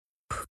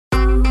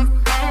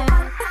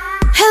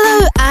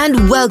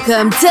and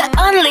welcome to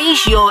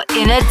Unleash Your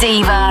Inner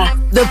Diva,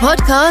 the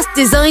podcast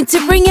designed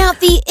to bring out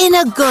the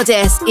inner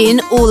goddess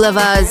in all of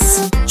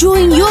us.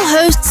 Join your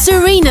host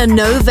Serena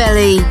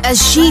Novelli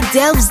as she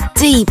delves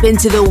deep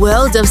into the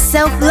world of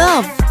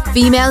self-love,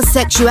 female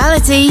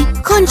sexuality,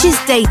 conscious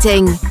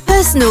dating,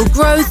 personal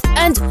growth,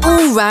 and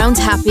all-round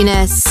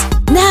happiness.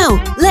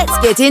 Now, let's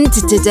get into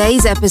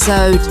today's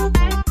episode.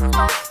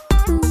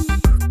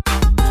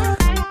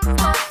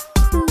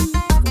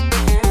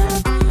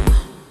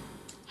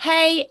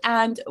 Hey,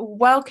 and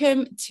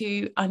welcome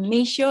to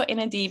Unleash Your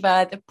Inner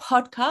Diva, the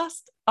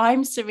podcast.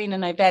 I'm Serena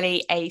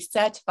Novelli, a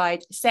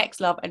certified sex,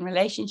 love, and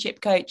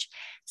relationship coach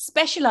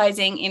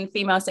specializing in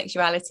female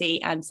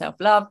sexuality and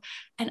self-love.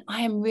 And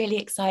I am really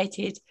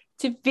excited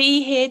to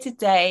be here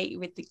today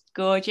with the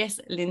gorgeous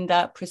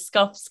Linda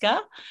Prystawska.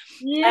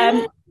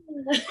 Yeah.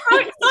 How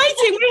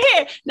exciting, we're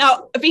here.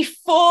 Now,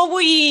 before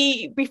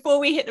we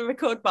hit the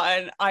record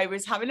button, I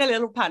was having a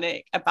little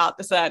panic about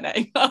the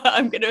surname.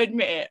 I'm going to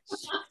admit it.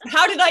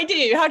 How did I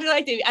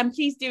do? And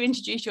please do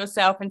introduce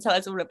yourself and tell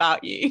us all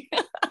about you.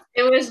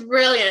 It was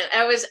brilliant.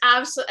 I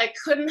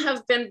couldn't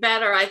have been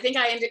better. I think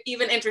I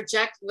even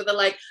interject with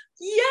a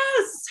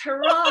yes,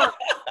 hurrah.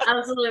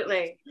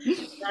 Absolutely.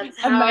 That's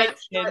how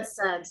it's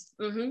said.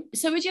 Mm-hmm.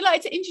 So would you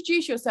like to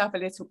introduce yourself a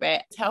little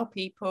bit, tell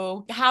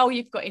people how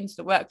you've got into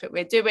the work that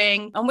we're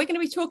doing? And we're going to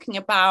be talking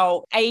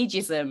about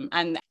ageism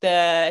and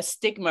the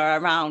stigma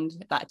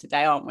around that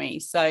today, aren't we?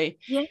 So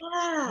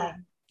yeah,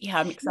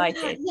 I'm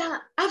excited. Yeah,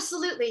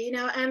 absolutely.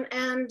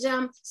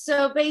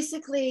 So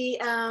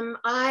basically, I'm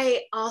a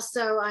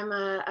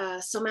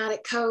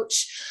somatic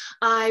coach.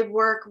 I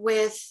work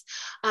with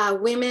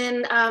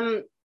women,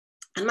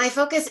 and my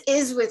focus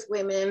is with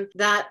women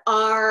that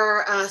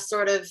are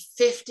sort of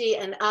 50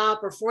 and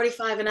up or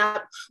 45 and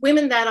up,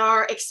 women that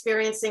are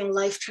experiencing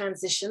life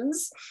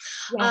transitions.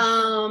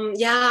 And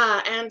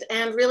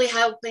really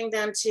helping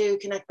them to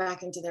connect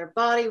back into their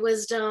body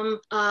wisdom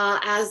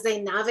as they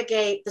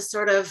navigate the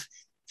sort of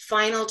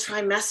final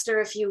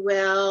trimester, if you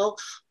will,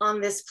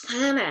 on this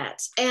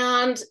planet.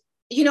 And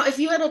if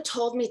you had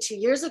told me 2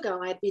 years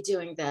ago I'd be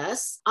doing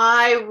this,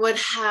 I would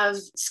have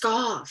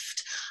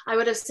scoffed. I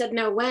would have said,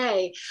 no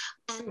way.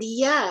 And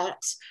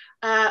yet,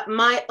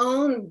 my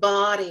own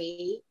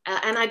body,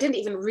 and I didn't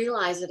even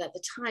realize it at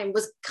the time,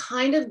 was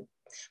kind of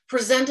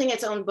presenting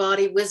its own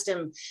body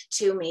wisdom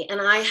to me. And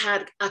I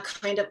had a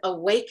kind of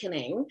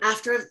awakening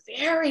after a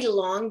very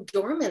long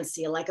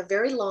dormancy, like a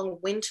very long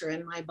winter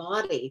in my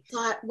body.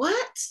 Thought,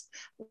 what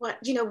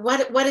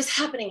is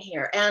happening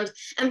here? And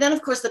then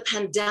of course the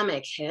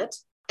pandemic hit.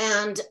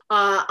 And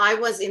I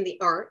was in the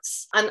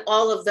arts and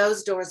all of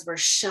those doors were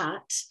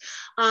shut.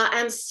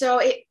 And so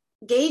it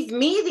gave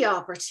me the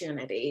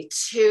opportunity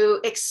to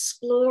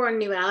explore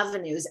new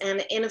avenues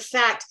and in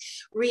effect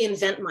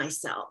reinvent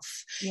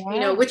myself,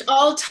 which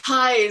all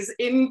ties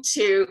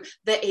into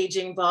the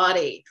aging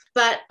body.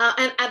 But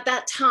and at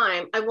that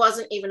time I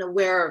wasn't even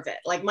aware of it.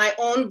 Like my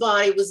own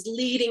body was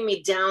leading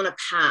me down a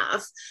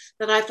path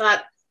that I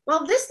thought,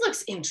 well, this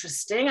looks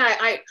interesting.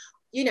 I'd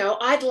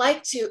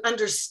like to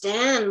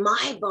understand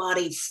my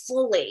body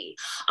fully.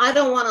 I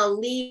don't want to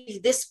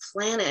leave this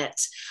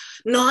planet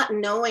not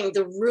knowing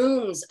the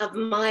rooms of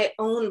my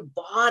own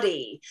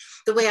body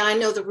the way I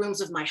know the rooms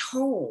of my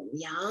home.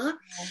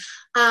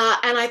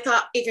 And I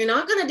thought, if you're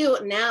not going to do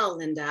it now,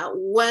 Linda,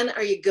 when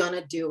are you going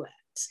to do it?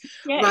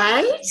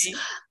 Right?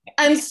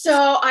 And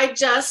so I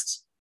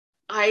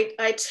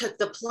took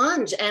the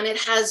plunge, and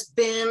it has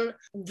been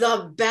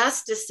the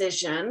best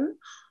decision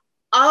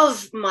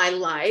of my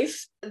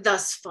life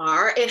thus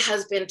far. It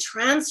has been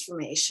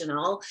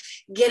transformational,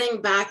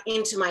 getting back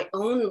into my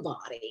own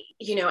body,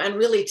 and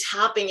really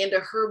tapping into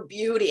her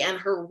beauty and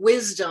her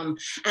wisdom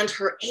and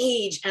her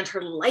age and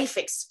her life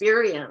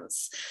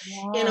experience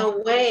in a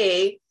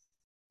way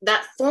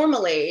that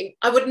formerly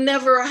I would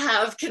never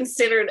have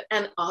considered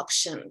an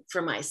option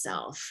for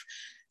myself.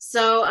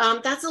 So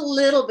that's a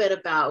little bit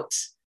about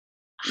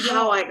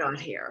how I got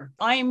here.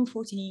 I'm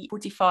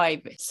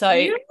 45, so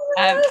I'm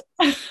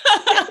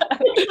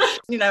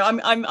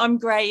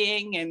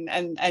graying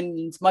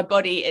and my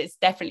body is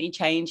definitely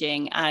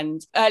changing.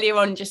 And earlier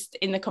on, just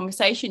in the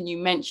conversation, you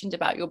mentioned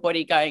about your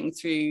body going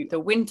through the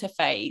winter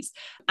phase,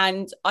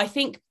 and I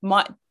think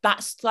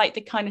that's like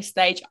the kind of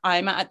stage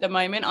I'm at the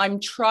moment.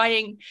 I'm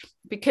trying,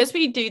 because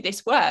we do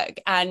this work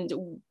and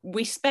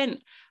we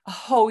spent a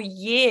whole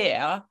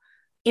year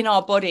in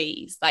our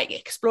bodies, like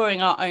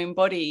exploring our own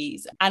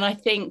bodies. And I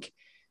think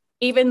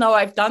even though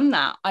I've done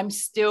that, I'm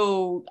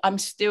still in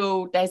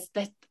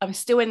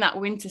that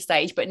winter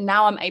stage, but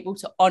now I'm able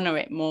to honor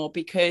it more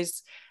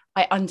because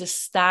I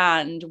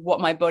understand what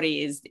my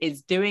body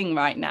is doing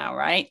right now,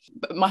 right?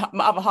 But my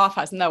other half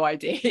has no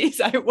idea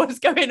so what's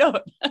going on.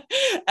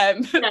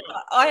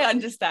 I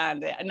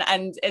understand it,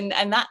 and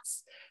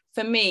that's,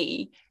 for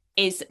me,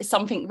 is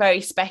something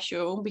very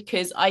special,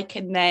 because I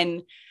can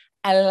then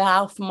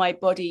allow for my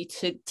body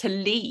to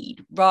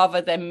lead,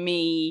 rather than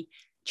me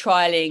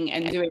trialing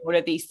and doing all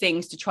of these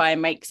things to try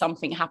and make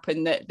something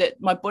happen that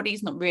my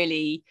body's not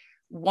really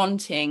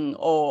wanting,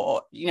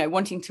 or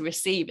wanting to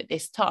receive at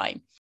this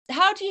time.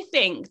 How do you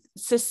think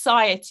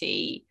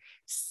society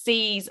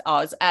sees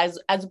us as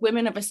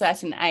women of a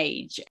certain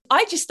age?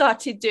 I just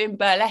started doing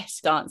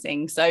burlesque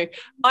dancing, so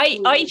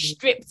I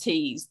strip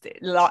teased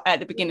at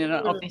the beginning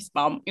of this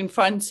month in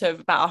front of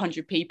about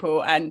 100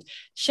 people and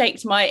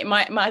shaped my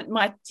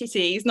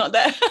titties, not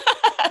that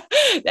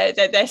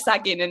they're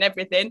sagging and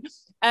everything,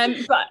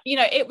 but you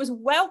know, it was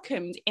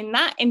welcomed in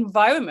that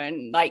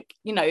environment, like,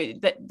 you know,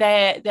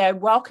 that they're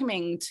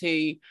welcoming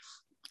to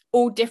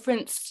all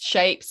different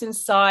shapes and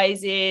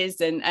sizes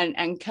and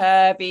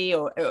curvy,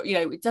 or you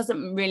know, it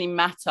doesn't really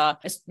matter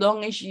as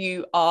long as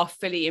you are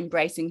fully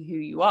embracing who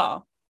you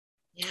are.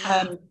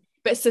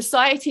 But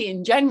society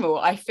in general,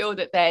 I feel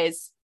that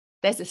there's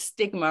a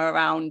stigma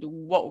around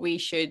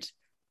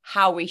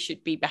how we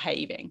should be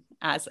behaving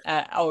as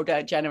an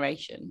older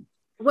generation.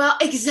 Well,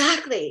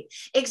 exactly.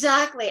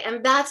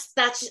 And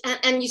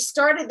and you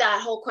started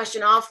that whole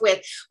question off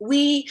with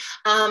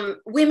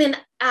women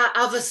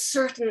of a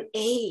certain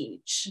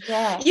age.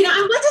 Yeah. You know,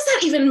 and what does that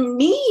even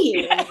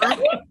mean? Right?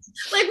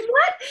 Like,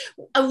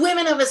 what?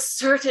 Women of a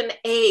certain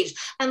age,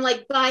 and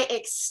like by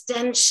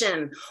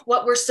extension,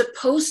 what we're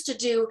supposed to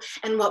do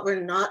and what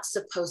we're not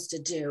supposed to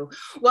do.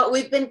 What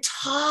we've been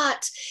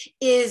taught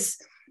is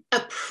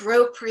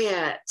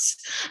appropriate,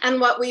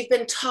 and what we've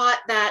been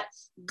taught that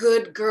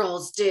good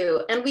girls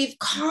do. And we've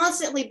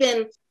constantly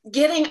been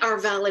getting our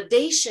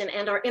validation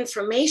and our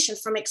information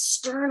from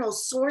external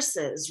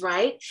sources,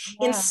 right?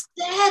 Yeah.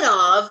 Instead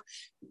of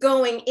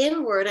going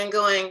inward and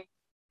going,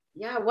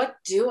 yeah, what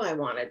do I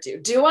want to do?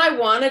 Do I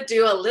want to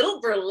do a little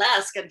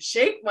burlesque and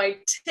shake my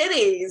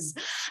titties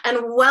and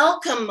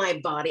welcome my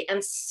body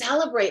and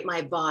celebrate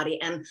my body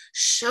and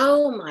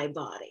show my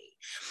body?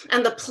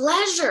 And the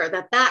pleasure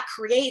that that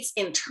creates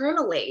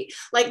internally,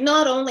 like,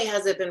 not only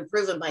has it been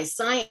proven by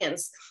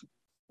science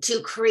to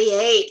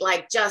create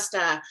like just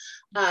a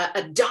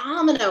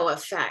domino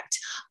effect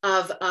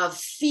of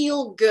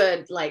feel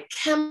good, like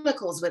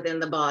chemicals within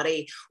the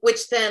body,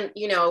 which then,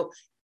 you know,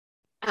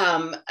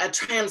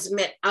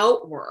 transmit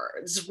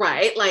outwards,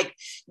 right? Like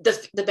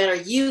the better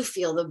you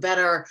feel, the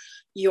better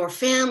your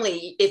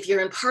family, if you're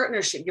in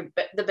partnership,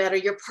 the better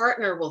your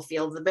partner will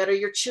feel, the better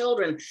your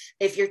children,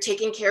 if you're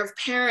taking care of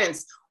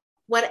parents,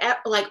 whatever,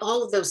 like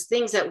all of those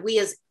things that we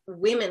as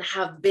women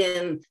have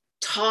been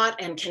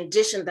taught and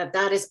conditioned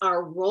that is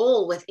our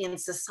role within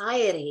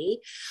society,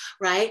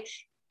 right?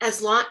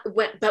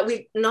 But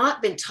we've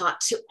not been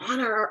taught to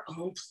honor our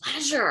own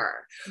pleasure,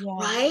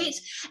 right?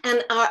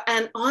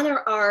 And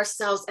honor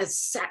ourselves as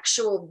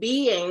sexual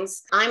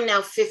beings. I'm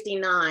now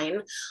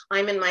 59.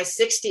 I'm in my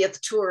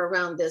 60th tour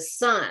around this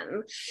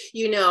sun.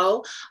 You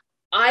know,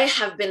 I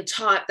have been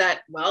taught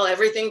that, well,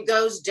 everything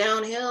goes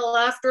downhill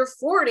after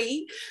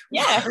 40,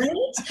 right?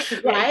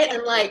 Right?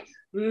 And like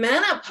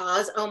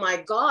menopause, oh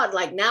my God,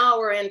 like now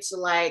we're into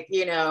like,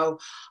 you know,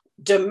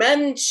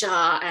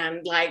 dementia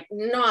and like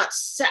not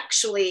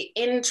sexually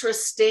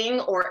interesting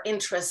or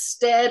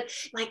interested,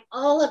 like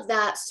all of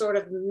that sort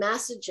of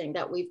messaging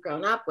that we've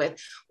grown up with,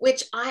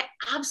 which I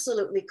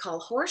absolutely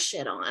call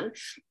horseshit on,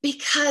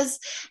 because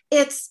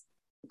it's,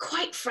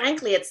 quite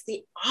frankly, it's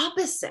the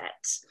opposite,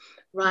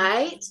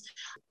 right?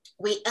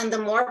 And the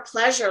more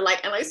pleasure,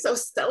 like, and I so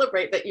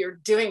celebrate that you're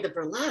doing the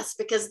burlesque,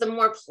 because the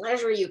more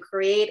pleasure you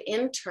create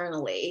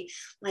internally,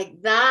 like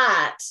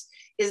that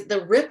is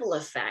the ripple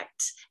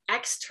effect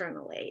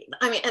externally.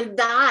 I mean, and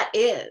that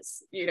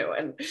is, you know,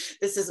 and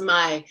this is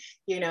my,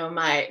 you know,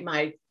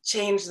 my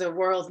change the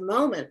world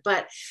moment,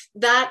 but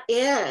that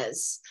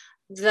is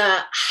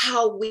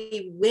how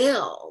we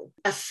will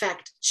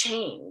affect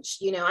change.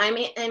 You know, I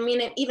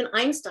mean, even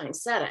Einstein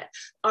said it,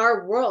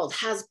 our world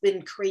has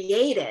been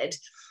created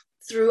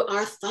through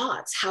our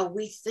thoughts, how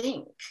we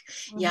think.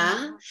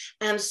 Yeah.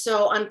 And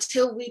so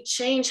until we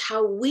change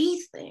how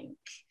we think,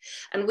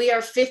 and we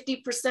are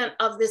 50%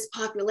 of this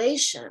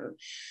population,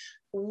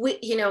 we,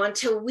 you know,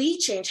 until we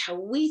change how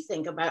we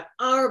think about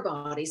our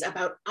bodies,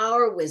 about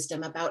our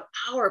wisdom, about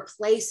our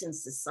place in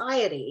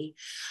society,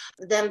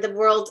 then the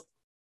world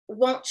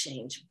won't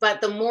change.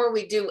 But the more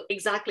we do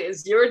exactly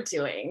as you're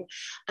doing,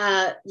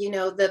 you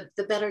know, the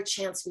better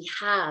chance we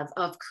have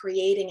of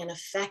creating and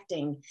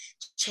affecting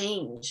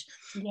change.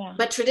 Yeah.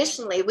 But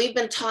traditionally, we've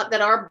been taught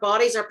that our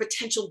bodies are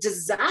potential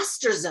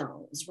disaster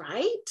zones,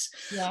 right?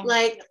 Yeah.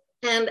 Like,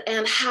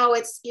 and how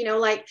it's, you know,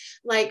 like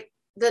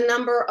the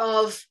number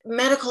of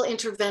medical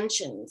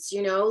interventions,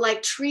 you know,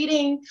 like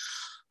treating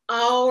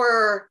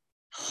our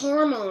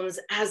hormones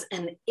as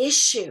an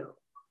issue.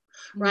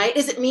 Right?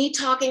 Is it me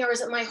talking or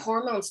is it my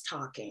hormones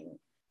talking?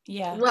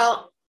 Yeah.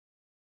 Well,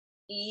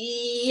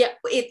 yeah,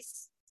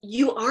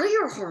 you are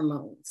your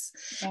hormones,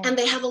 and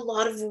they have a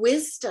lot of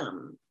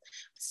wisdom.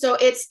 So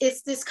it's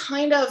this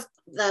kind of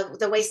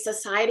the way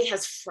society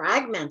has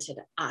fragmented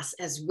us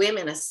as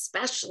women,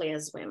 especially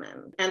as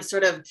women, and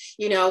sort of,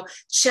 you know,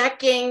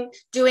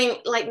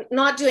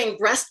 not doing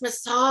breast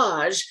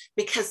massage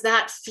because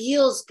that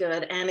feels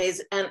good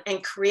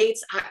and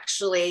creates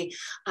actually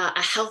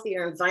a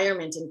healthier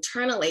environment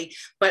internally.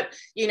 But,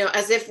 you know,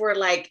 as if we're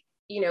like,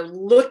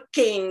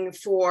 looking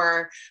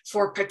for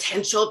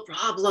potential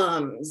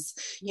problems,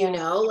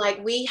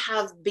 like we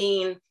have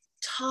been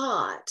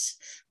taught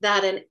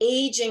that an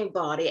aging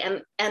body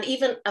and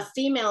even a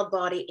female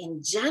body in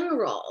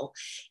general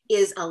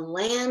is a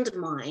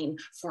landmine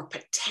for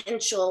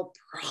potential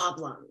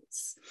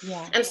problems.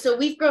 Yeah. And so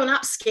we've grown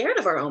up scared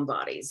of our own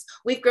bodies.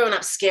 We've grown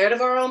up scared of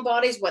our own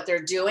bodies, what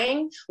they're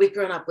doing. We've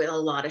grown up with a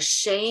lot of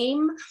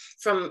shame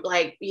from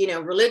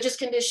religious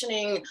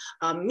conditioning,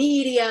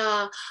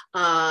 media,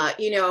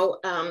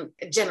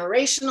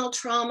 generational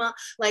trauma,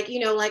 like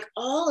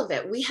all of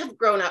it. We have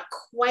grown up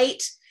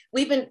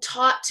we've been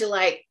taught to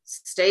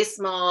stay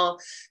small,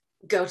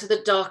 go to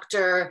the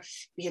doctor,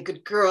 be a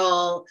good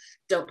girl,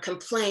 don't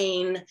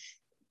complain.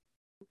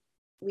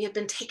 We have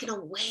been taken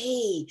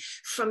away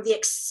from the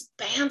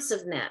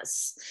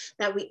expansiveness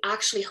that we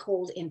actually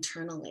hold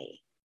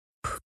internally.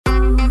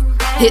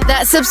 Hit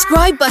that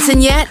subscribe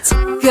button yet?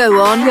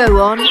 Go on.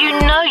 You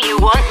know you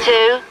want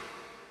to.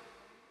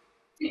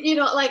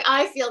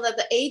 I feel that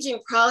the aging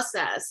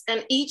process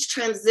and each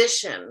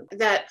transition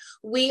that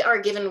we are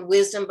given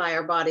wisdom by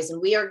our bodies,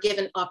 and we are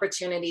given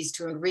opportunities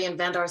to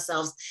reinvent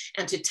ourselves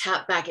and to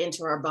tap back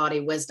into our body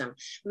wisdom.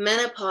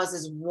 Menopause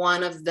is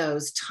one of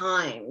those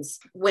times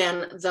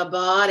when the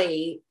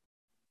body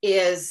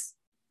is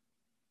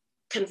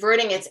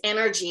converting its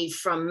energy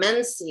from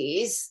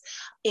menses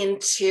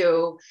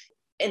into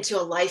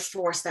a life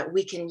force that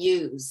we can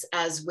use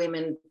as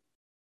women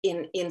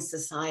in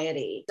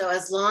society. So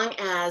as long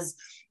as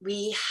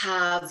we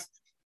have,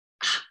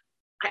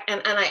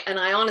 and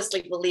I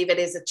honestly believe it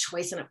is a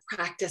choice and a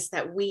practice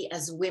that we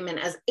as women,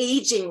 as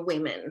aging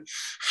women,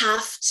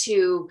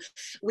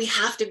 we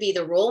have to be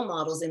the role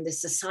models in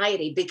this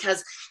society,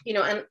 because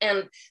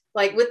and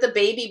like with the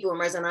baby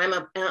boomers, and I'm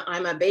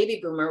a baby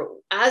boomer,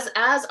 as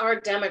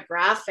our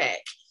demographic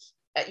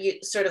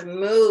sort of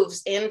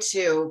moves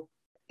into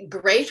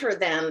greater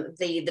than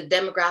the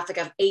demographic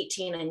of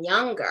 18 and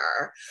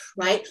younger,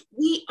 right?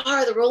 We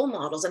are the role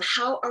models. And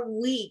how are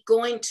we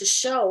going to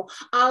show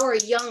our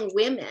young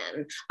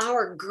women,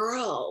 our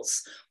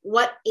girls,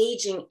 what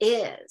aging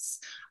is?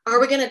 Are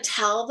we going to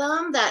tell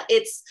them that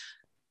it's,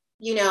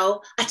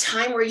 a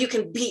time where you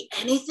can be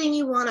anything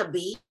you want to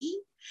be,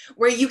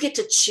 where you get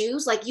to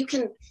choose? Like you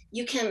can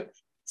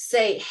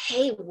say,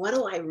 hey, what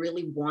do I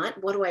really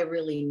want? What do I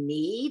really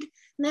need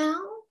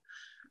now?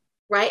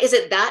 Right? Is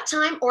it that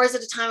time? Or is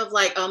it a time of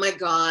oh my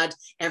God,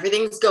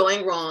 everything's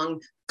going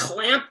wrong,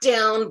 clamp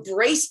down,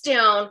 brace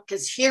down,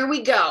 because here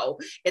we go.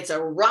 It's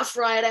a rough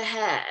ride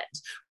ahead,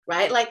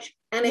 right?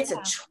 And it's a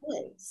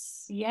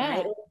choice. Yeah.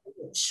 Right?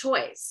 It's a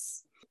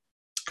choice.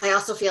 I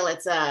also feel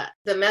the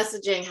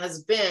messaging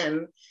has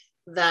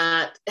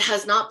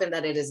not been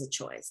that it is a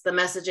choice. The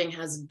messaging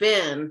has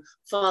been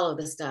follow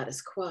the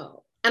status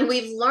quo. And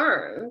we've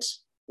learned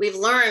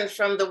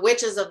from the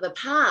witches of the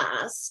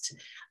past,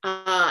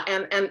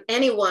 and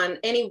any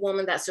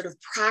woman that sort of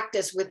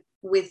practiced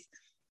with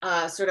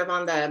sort of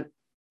on the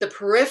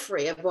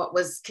periphery of what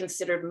was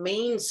considered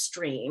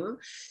mainstream,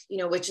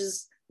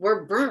 witches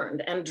were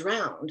burned and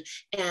drowned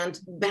and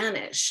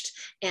banished,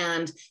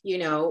 and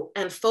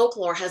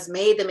folklore has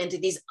made them into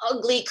these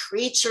ugly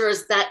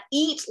creatures that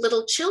eat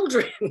little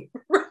children,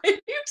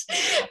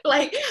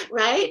 right?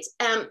 Right?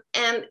 And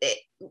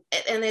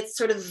it's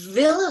sort of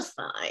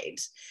vilified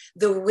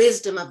the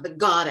wisdom of the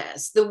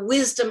goddess, the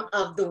wisdom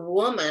of the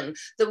woman,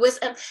 the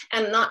wisdom,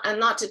 and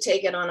not to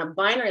take it on a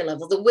binary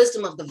level, the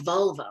wisdom of the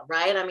vulva,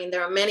 right? I mean,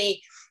 there are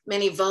many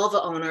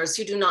vulva owners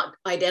who do not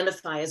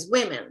identify as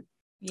women.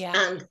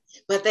 Yeah.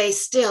 But they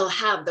still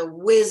have the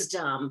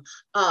wisdom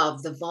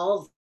of the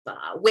vulva,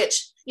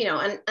 which,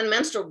 and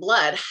menstrual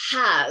blood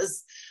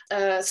has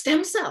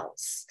stem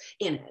cells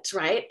in it,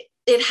 right?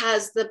 It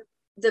has the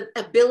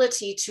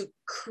ability to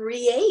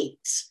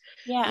create.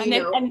 Yeah,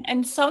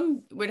 and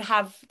some would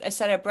have a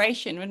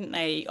celebration, wouldn't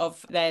they,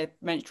 of their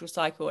menstrual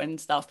cycle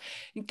and stuff.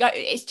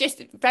 It's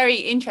just very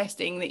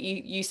interesting that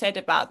you said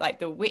about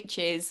the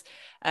witches,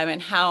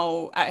 and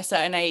how at a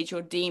certain age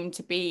you're deemed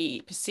to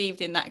be perceived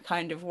in that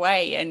kind of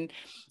way. And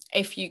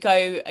if you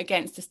go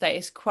against the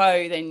status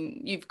quo,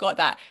 then you've got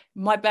that.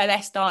 My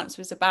burlesque dance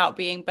was about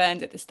being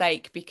burned at the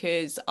stake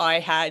because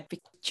I had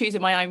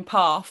chosen my own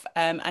path,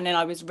 and then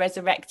I was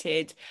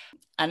resurrected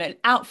and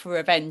out for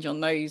revenge on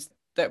those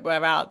that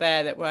were out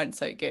there that weren't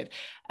so good.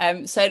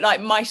 So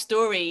my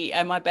story,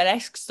 my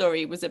burlesque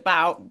story, was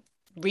about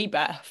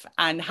rebirth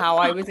and how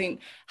I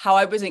wasn't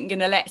going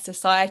to let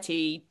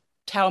society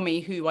tell me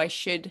who I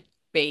should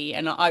be,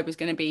 and I was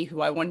going to be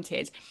who I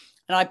wanted.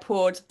 And I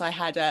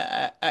had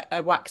a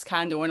wax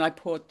candle, and I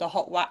poured the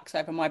hot wax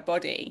over my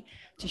body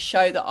to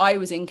show that I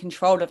was in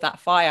control of that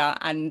fire,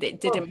 and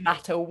it didn't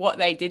matter what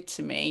they did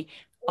to me.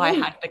 I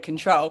had the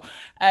control.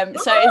 So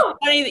it's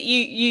funny that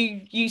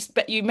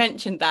you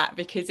mentioned that,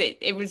 because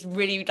it was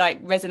really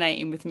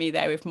resonating with me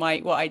there with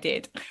what I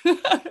did.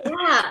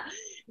 Yeah.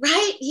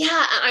 Right.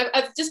 Yeah.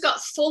 I've just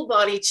got full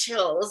body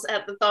chills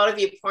at the thought of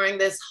you pouring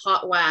this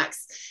hot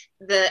wax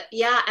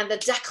and the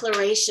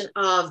declaration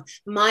of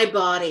my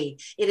body.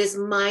 It is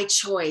my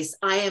choice.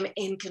 I am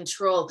in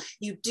control.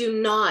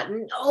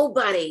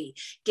 Nobody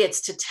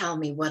gets to tell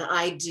me what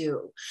I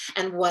do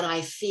and what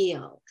I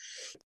feel.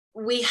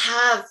 We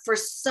have for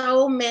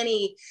so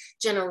many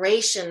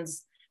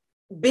generations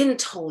been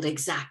told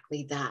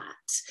exactly that.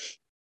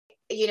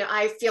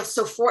 I feel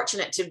so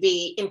fortunate to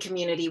be in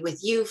community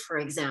with you, for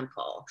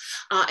example,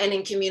 and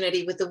in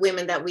community with the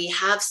women that we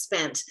have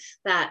spent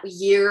that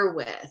year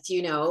with,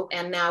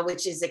 and now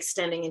which is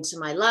extending into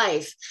my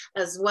life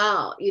as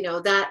well.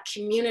 That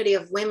community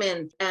of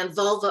women and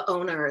vulva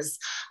owners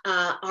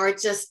are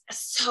just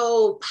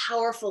so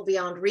powerful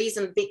beyond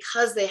reason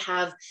because they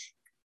have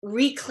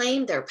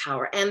reclaimed their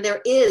power. And there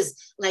is,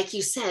 like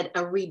you said,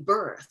 a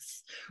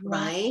rebirth,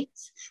 right?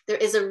 There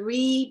is a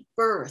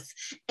rebirth.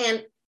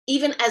 And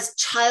even as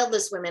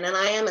childless women, and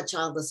I am a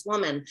childless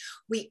woman,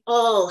 we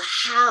all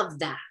have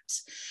that.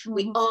 Mm-hmm.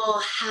 We all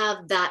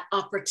have that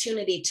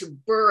opportunity to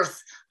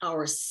birth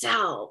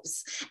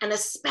ourselves. And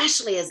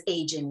especially as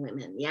aging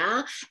women,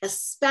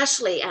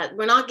 especially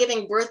we're not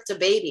giving birth to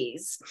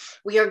babies.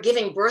 We are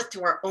giving birth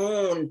to our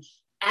own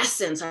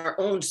essence, our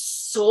own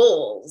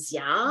souls,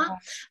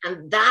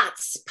 and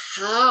that's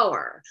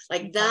power.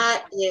 Like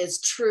that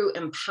is true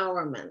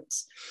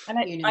empowerment.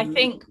 And I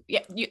think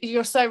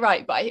you're so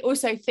right, but I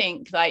also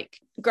think, like,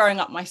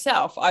 growing up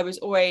myself, I was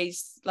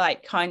always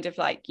like kind of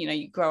like,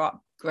 you grow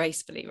up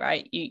gracefully,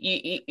 right?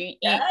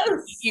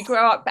 You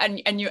grow up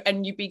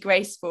and you be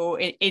graceful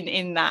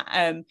in that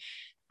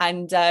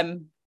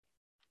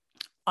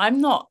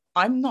I'm not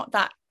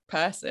that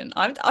person.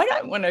 I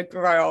don't want to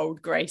grow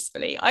old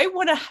gracefully. I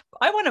want to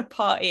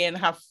party and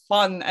have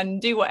fun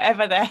and do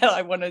whatever the hell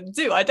I want to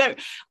do.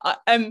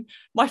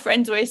 My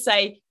friends always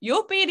say,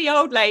 you'll be the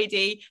old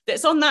lady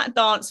that's on that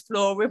dance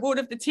floor with all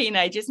of the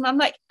teenagers, and I'm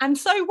like, and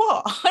so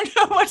what?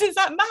 What does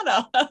that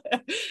matter?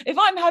 If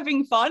I'm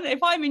having fun, if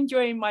I'm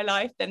enjoying my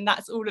life, then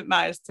that's all that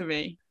matters to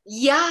me.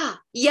 Yeah.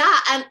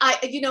 And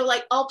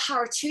like, all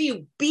power to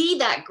you. Be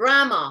that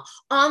grandma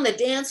on the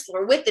dance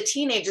floor with the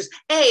teenagers.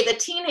 Hey, the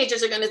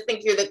teenagers are going to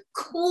think you're the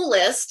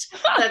coolest,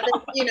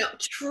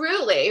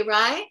 truly,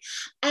 right?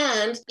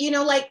 And,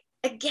 like,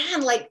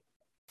 again, like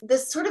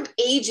this sort of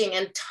aging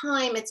and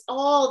time, it's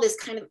all this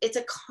it's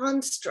a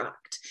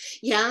construct.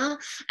 Yeah.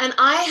 And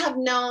I have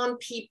known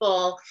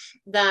people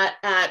that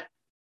at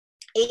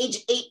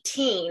age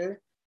 18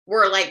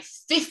 were like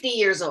 50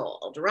 years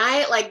old,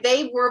 right? Like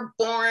they were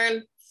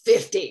born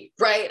 50,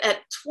 right?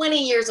 At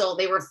 20 years old,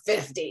 they were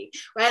 50,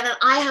 right? And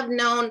I have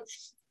known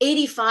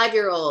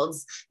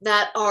 85-year-olds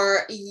that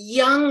are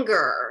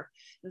younger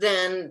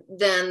than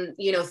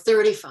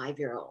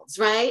 35-year-olds,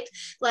 right?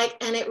 Like,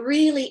 and it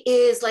really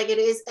is like, it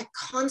is a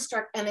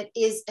construct, and it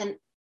is a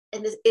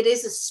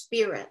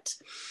spirit,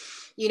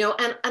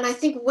 and I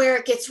think where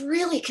it gets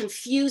really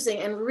confusing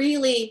and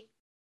really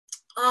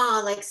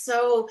like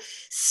so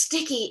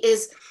sticky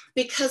is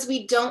because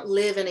we don't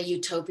live in a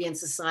utopian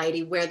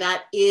society where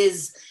that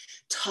is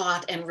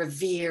taught and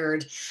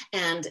revered,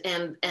 and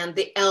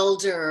the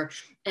elder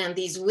and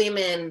these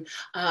women,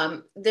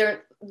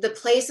 the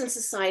place in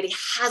society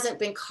hasn't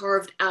been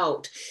carved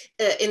out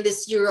in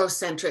this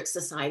Eurocentric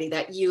society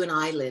that you and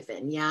I live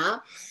in,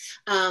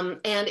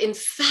 and in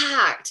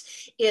fact,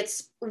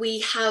 we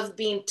have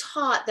been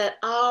taught that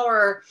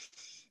our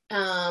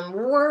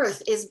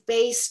worth is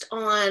based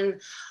on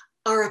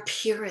our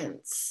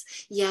appearance,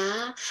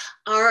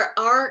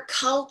 our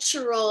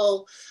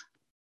cultural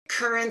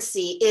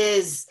currency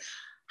is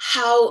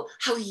how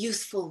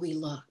youthful we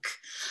look,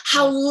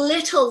 how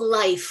little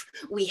life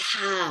we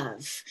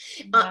have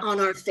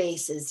on our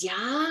faces,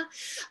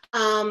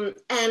 and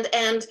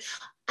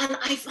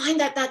I find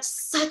that that's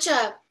such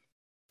a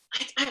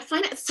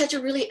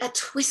really a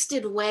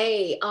twisted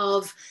way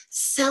of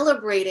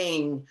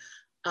celebrating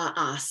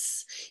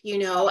us,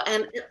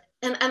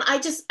 and I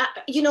just,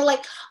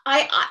 like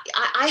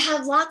I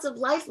have lots of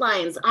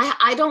lifelines.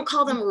 I don't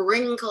call them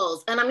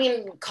wrinkles. And I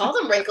mean, call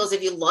them wrinkles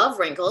if you love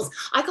wrinkles.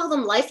 I call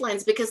them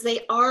lifelines because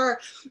they are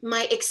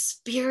my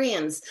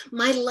experience.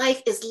 My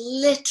life is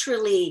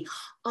literally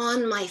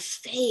on my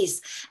face,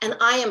 and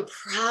I am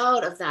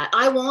proud of that.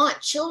 I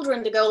want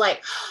children to go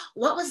like,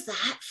 what was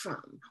that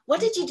from? What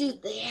did you do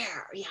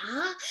there?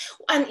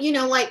 And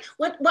like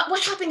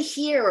what happened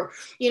here?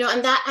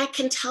 And that I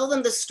can tell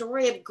them the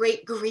story of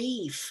great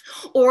grief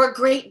or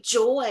great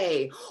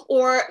joy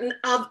or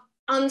of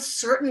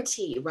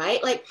uncertainty,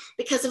 right? Like,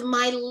 because of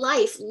my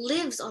life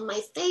lives on my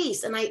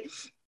face and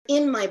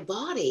in my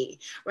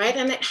body, right?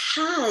 And it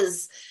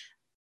has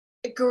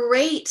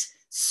great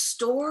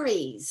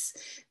stories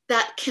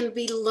that can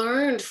be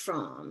learned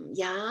from,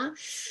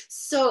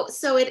 so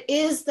it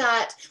is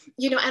that,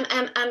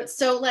 and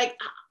so like,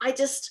 I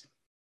just,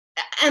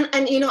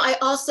 and you know,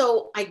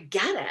 I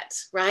get it,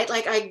 right?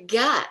 Like I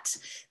get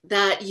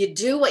that you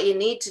do what you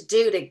need to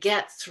do to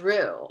get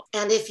through.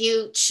 And if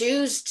you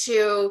choose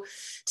to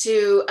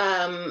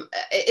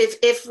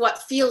if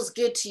what feels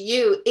good to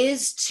you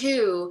is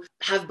to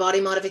have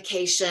body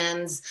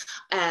modifications,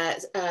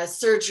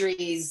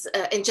 surgeries,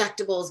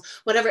 injectables,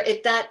 whatever,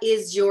 if that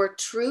is your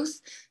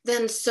truth,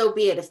 then so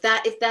be it. If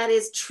that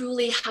is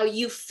truly how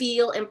you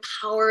feel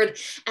empowered,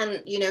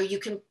 and you know, you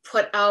can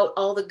put out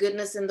all the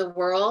goodness in the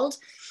world,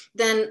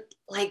 then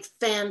like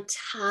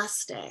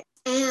fantastic.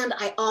 And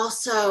I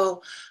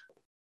also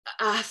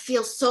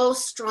feel so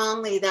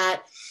strongly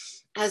that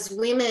as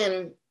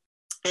women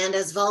and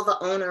as vulva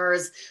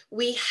owners,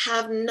 we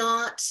have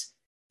not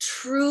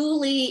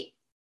truly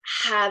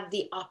had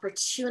the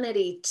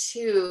opportunity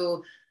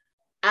to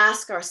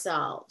ask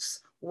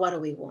ourselves, what do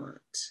we want?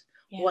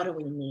 Yeah. What do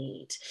we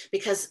need?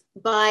 Because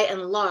by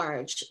and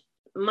large,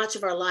 much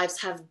of our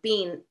lives have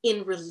been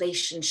in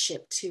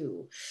relationship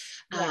to,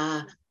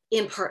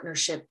 in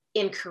partnership,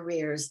 in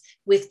careers,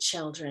 with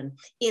children,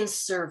 in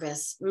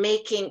service,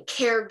 making,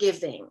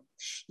 caregiving.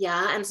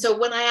 Yeah. And so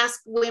when I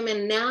ask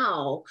women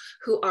now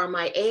who are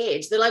my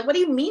age, they're like, what do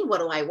you mean?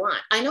 What do I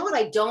want? I know what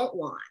I don't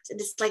want. And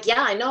it's like,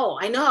 yeah, I know.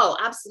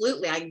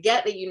 Absolutely. I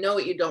get that you know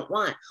what you don't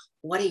want.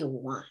 What do you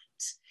want?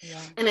 Yeah.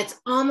 And it's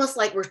almost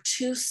like we're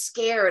too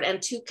scared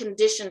and too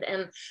conditioned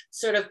and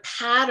sort of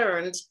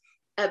patterned,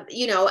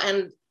 you know,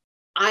 and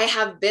I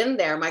have been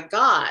there. My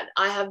God,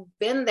 I have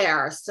been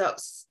there. So,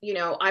 you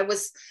know,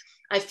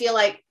 I feel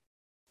like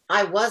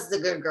I was the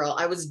good girl.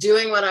 I was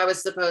doing what I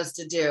was supposed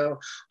to do.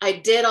 I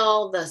did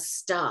all the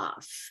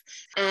stuff.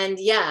 And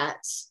yet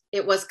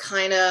it was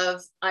kind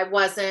of, I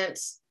wasn't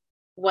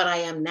what I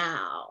am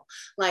now.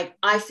 Like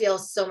I feel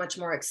so much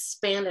more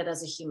expanded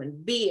as a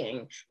human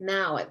being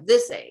now at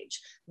this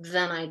age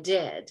than I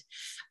did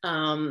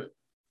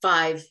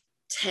 5,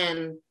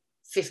 10,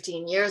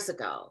 15 years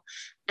ago.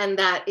 And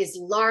that is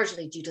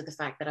largely due to the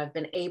fact that I've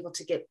been able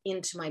to get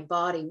into my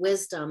body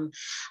wisdom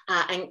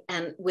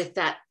and with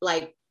that,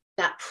 like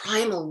that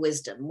primal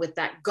wisdom, with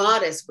that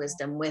goddess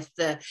wisdom, with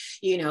the,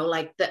 you know,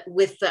 like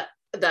with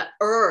the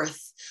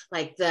earth,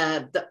 like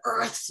the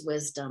earth's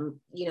wisdom,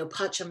 you know,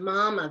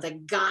 Pachamama, the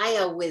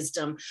Gaia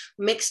wisdom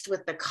mixed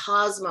with the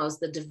cosmos,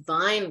 the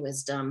divine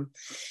wisdom,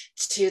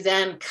 to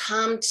then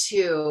come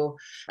to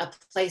a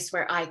place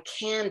where I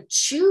can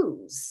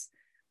choose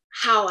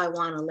how I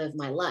want to live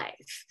my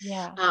life.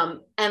 Yeah.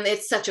 And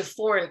it's such a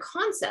foreign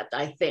concept,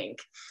 I think,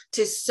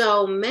 to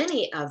so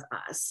many of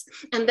us.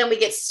 And then we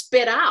get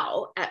spit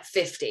out at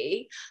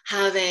 50,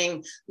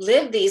 having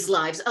lived these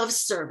lives of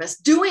service,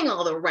 doing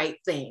all the right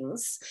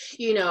things,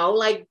 you know,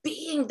 like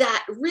being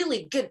that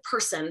really good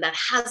person that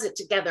has it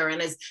together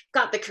and has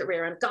got the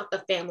career and got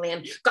the family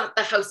and got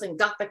the house and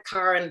got the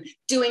car and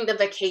doing the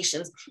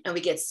vacations. And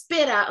we get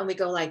spit out and we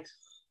go like,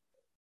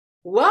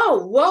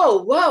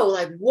 whoa,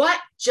 like what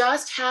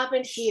just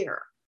happened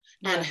here?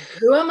 Yeah. And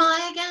who am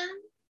I again?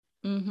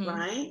 Mm-hmm.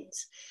 Right?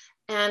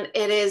 And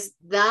it is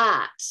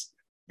that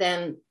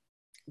then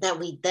that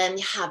we then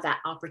have that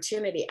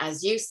opportunity,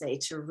 as you say,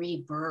 to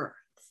rebirth,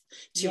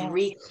 to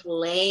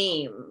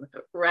reclaim,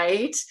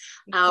 right?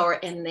 Exactly. Our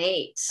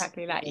innate.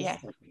 Exactly that, yeah.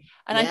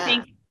 And I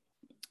think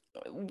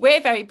we're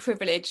very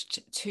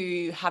privileged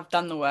to have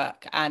done the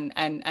work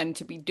and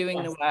to be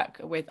doing the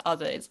work with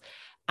others.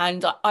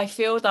 And I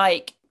feel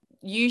like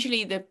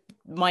usually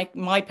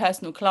my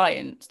personal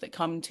clients that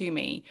come to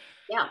me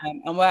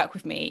and work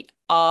with me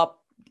are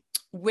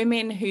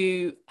women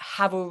who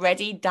have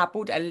already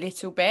dabbled a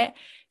little bit,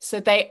 so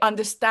they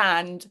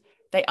understand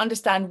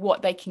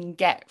what they can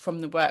get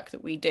from the work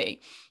that we do.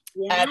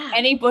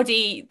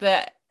 Anybody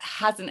that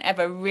hasn't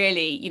ever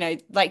really, you know,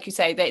 like you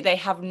say, they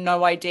have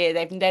no idea,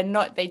 they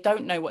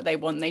don't know what they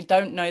want, they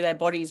don't know their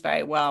bodies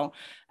very well,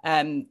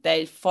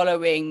 they're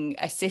following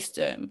a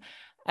system.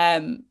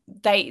 They're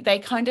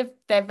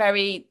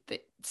very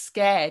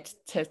scared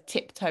to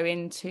tiptoe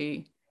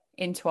into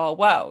our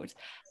world.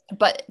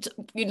 But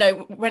you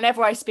know,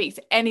 whenever I speak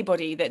to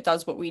anybody that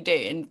does what we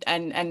do,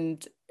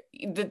 and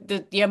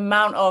the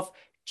amount of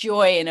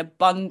joy and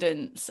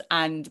abundance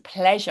and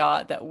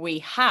pleasure that we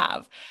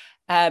have,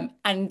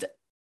 and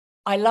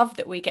I love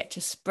that we get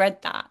to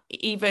spread that,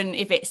 even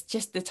if it's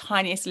just the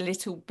tiniest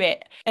little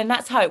bit. And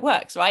that's how it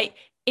works, right?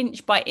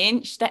 Inch by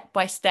inch, step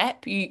by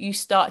step, you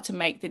start to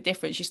make the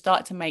difference, you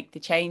start to make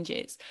the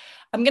changes.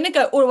 I'm going to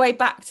go all the way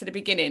back to the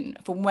beginning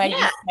from where you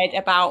said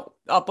about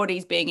our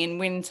bodies being in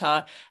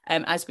winter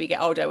as we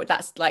get older.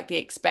 That's like the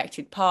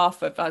expected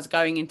path of us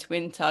going into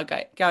winter,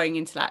 going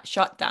into that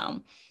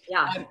shutdown.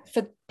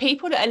 For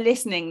people that are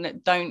listening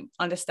that don't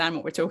understand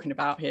what we're talking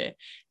about here,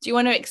 do you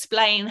want to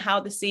explain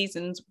how the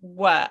seasons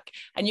work?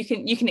 And you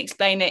can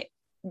explain it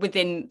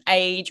within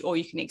age, or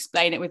you can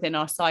explain it within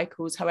our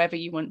cycles, however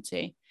you want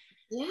to.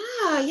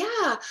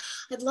 Yeah,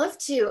 I'd love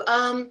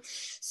to.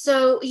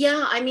 So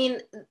yeah, I mean,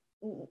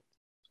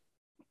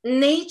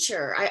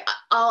 nature.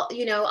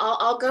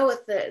 I'll go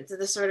with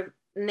the sort of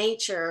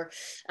nature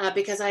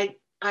because I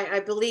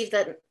believe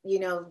that, you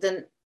know,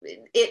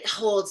 it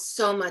holds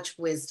so much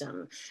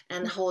wisdom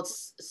and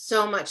holds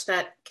so much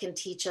that can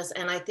teach us.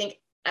 And I think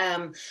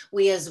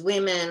we as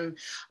women,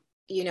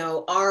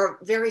 are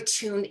very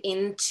tuned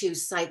into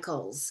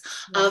cycles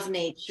of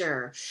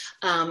nature.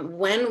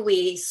 When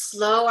we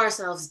slow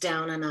ourselves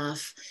down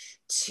enough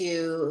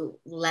to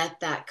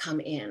let that come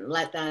in,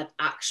 let that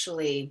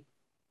actually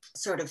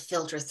sort of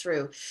filter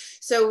through.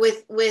 So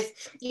with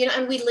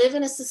and we live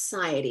in a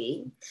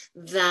society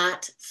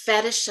that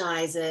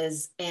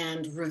fetishizes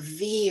and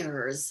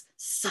reveres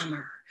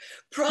summer.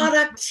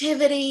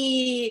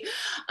 Productivity,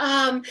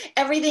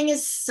 everything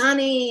is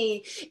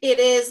sunny. It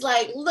is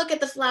like, look at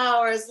the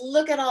flowers,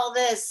 look at all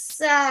this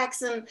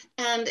sex, and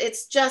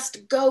it's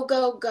just go,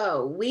 go,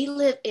 go. We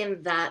live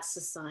in that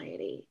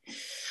society.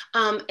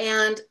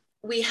 And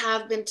we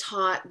have been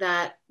taught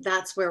that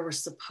that's where we're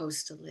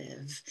supposed to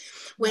live,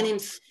 when in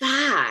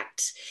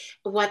fact,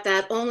 what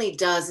that only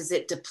does is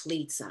it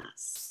depletes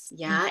us.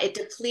 Yeah, it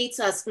depletes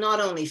us not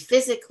only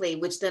physically,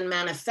 which then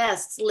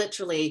manifests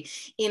literally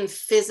in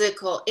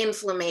physical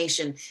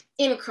inflammation,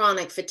 in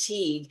chronic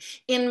fatigue,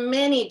 in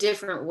many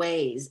different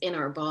ways in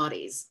our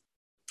bodies,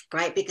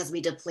 right? Because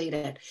we deplete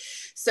it.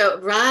 So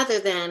rather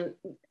than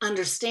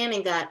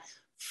understanding that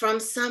from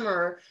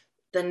summer,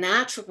 the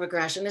natural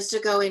progression is to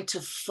go into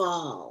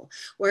fall,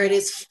 where it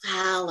is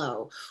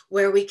fallow,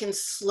 where we can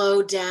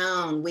slow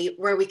down,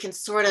 where we can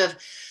sort of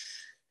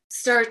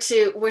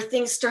where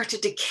things start to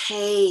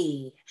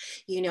decay,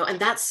 and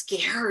that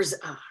scares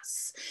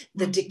us,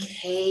 the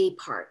decay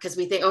part, because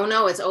we think, oh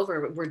no, it's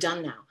over, we're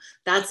done now,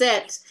 that's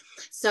it.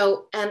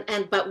 So,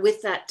 but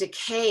with that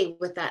decay,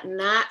 with that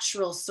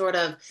natural sort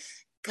of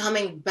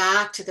coming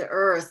back to the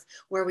earth,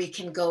 where we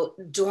can go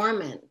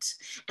dormant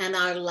and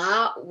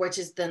allow, which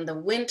is then the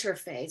winter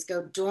phase,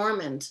 go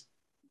dormant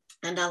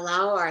and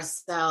allow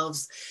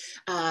ourselves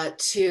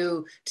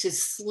to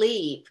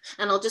sleep.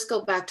 And I'll just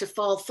go back to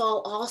fall.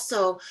 Fall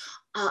also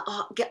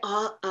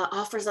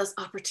offers us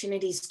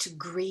opportunities to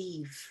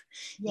grieve.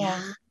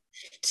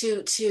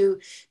 To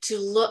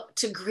look,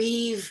 to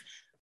grieve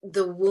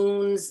the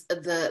wounds,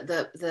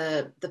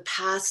 the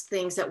past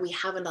things that we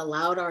haven't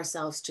allowed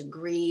ourselves to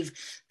grieve,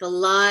 the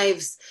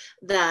lives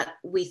that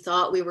we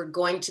thought we were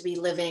going to be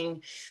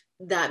living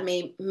that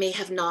may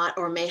have not,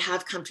 or may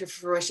have come to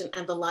fruition,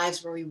 and the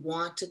lives where we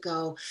want to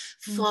go.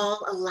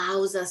 Fall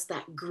allows us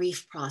that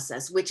grief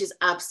process, which is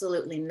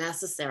absolutely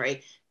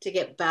necessary to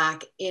get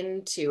back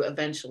into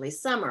eventually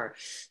summer.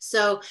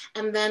 So,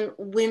 and then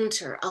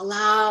winter,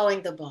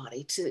 allowing the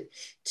body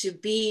to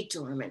be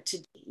dormant,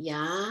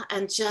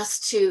 and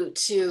just to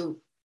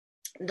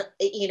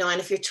and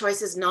if your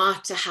choice is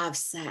not to have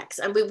sex,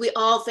 and we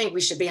all think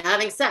we should be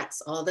having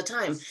sex all the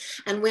time,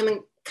 and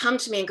women come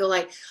to me and go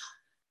like,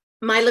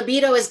 my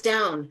libido is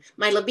down.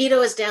 My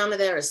libido is down.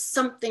 There is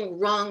something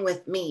wrong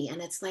with me.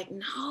 And it's like,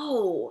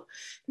 no,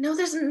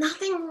 there's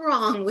nothing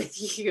wrong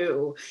with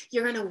you.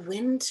 You're in a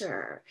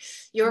winter.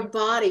 Your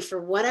body,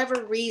 for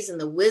whatever reason,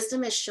 the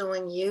wisdom is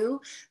showing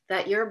you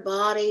that your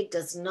body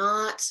does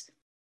not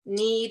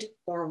need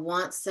or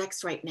want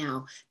sex right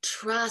now.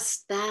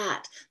 Trust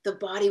that the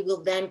body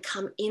will then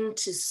come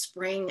into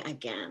spring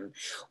again,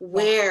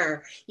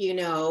 where,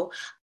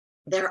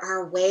 there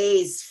are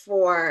ways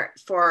for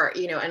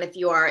and if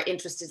you are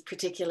interested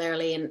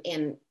particularly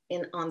in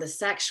on the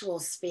sexual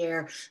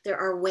sphere, there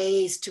are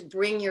ways to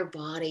bring your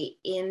body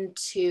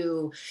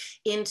into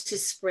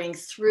spring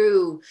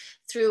through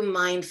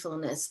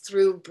mindfulness,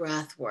 through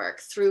breath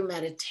work, through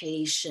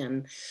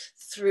meditation,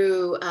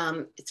 through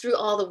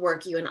all the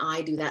work you and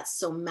I do, that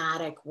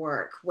somatic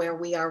work, where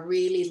we are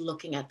really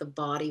looking at the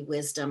body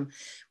wisdom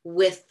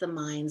with the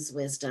mind's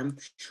wisdom,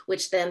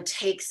 which then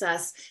takes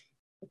us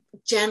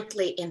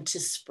gently into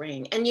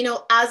spring. And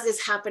as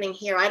is happening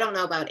here, I don't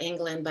know about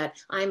England, but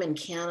I'm in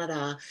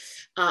Canada,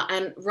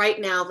 and right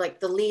now, like,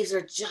 the leaves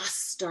are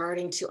just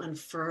starting to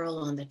unfurl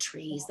on the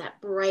trees, that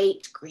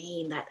bright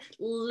green, that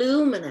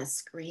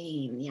luminous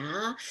green.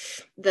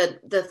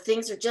 The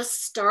things are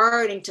just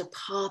starting to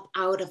pop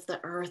out of the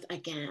earth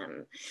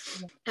again.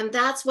 And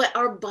that's what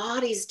our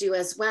bodies do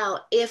as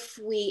well, if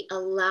we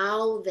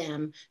allow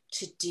them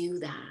to do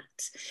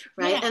that,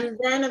 right? And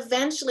then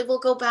eventually we'll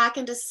go back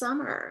into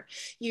summer,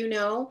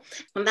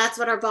 and that's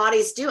what our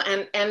bodies do.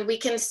 And we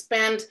can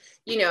spend,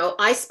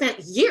 I spent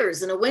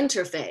years in a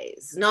winter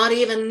phase, not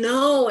even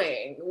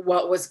knowing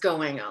what was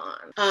going on.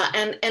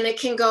 And it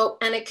can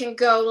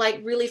go like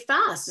really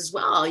fast as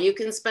well. You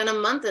can spend a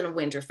month in a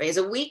winter phase,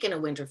 a week in a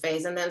winter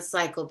phase, and then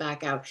cycle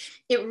back out.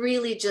 It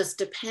really just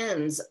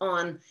depends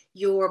on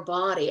your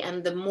body.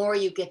 And the more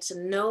you get to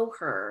know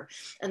her,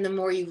 and the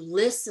more you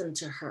listen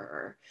to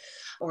her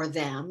or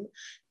them,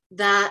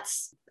 but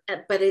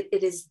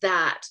it is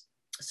that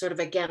sort of,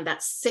 again,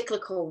 that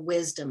cyclical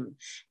wisdom,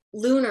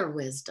 lunar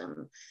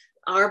wisdom.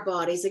 Our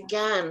bodies,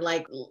 again,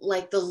 like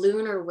the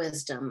lunar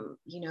wisdom,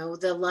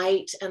 the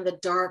light and the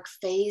dark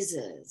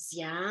phases.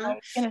 I was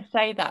going to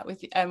say that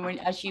with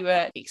as you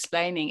were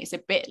explaining, it's a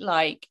bit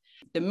like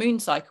the moon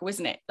cycle,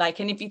 isn't it? Like,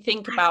 and if you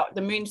think about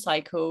the moon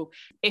cycle,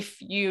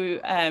 if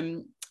you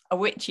a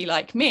witchy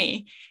like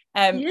me,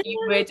 Yes.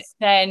 you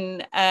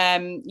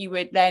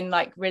would then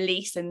like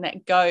release and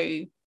let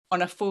go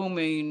on a full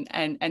moon,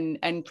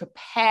 and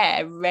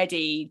prepare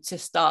ready to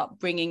start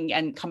bringing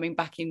and coming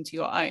back into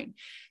your own.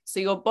 So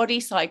your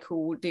body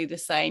cycle will do the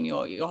same.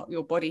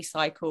 Your body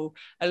cycle,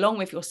 along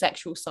with your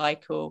sexual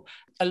cycle,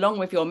 along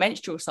with your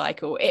menstrual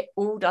cycle, it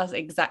all does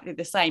exactly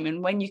the same.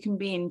 And when you can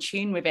be in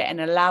tune with it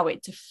and allow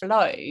it to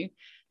flow,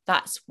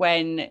 that's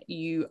when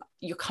you're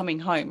coming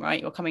home,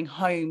 right? You're coming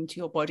home to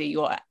your body.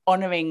 You're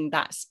honoring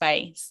that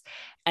space,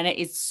 and it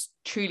is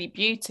truly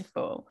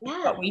beautiful.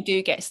 Yeah. But we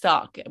do get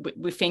stuck.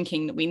 We're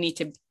thinking that we need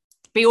to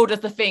be all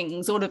of the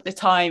things all of the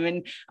time,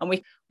 and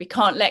we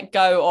can't let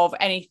go of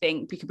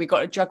anything, because we've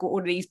got to juggle all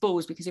of these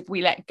balls, because if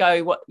we let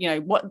go,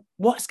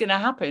 what's going to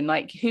happen?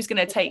 Like, who's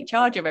going to take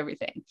charge of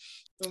everything?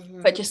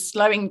 Mm-hmm. But just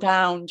slowing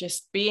down,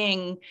 just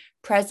being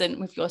present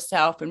with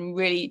yourself, and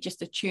really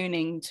just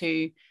attuning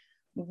to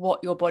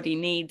what your body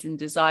needs and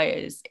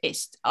desires.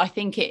 I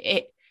think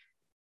it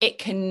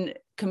can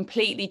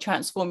completely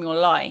transform your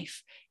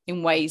life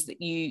in ways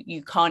that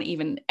you can't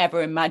even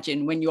ever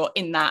imagine when you're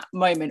in that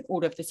moment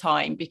all of the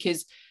time,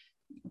 because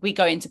we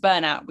go into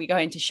burnout, we go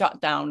into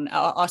shutdown.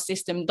 Our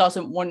system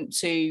doesn't want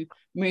to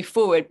move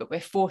forward, but we're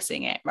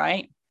forcing it,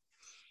 right?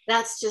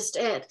 That's just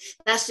it.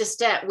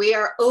 We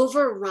are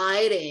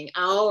overriding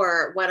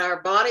what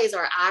our bodies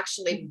are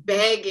actually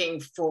begging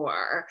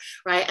for,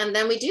 right? And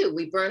then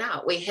we burn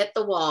out, we hit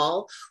the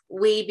wall,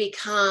 we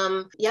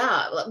become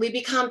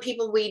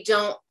people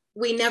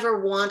we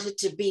never wanted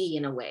to be,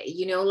 in a way,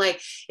 like,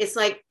 it's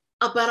like,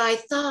 but I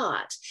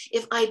thought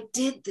if I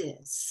did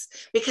this,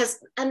 because,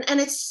 and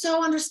it's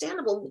so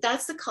understandable.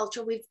 That's the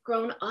culture we've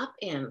grown up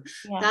in.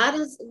 Yeah. That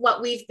is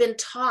what we've been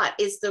taught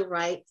is the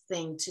right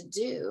thing to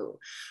do.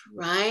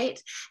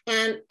 Right.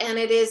 And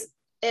it is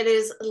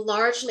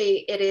largely,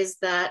 it is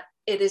the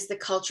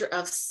culture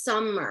of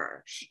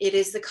summer. It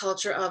is the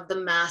culture of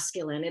the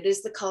masculine. It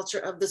is the culture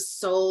of the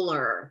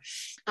solar,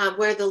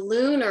 where the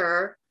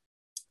lunar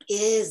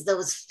is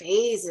those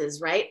phases,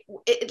 right?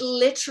 It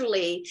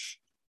literally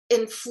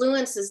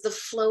influences the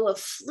flow of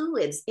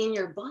fluids in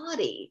your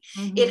body.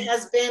 Mm-hmm. It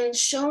has been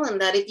shown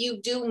that if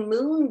you do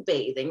moon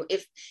bathing,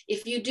 if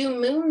you do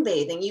moon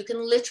bathing, you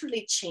can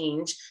literally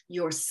change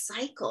your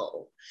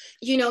cycle.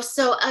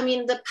 So I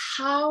mean, the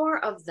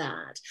power of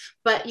that,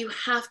 but you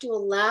have to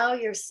allow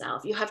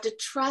yourself, you have to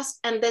trust,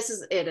 and this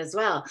is it as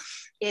well.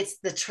 It's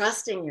the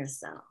trusting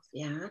yourself.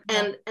 Yeah.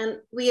 And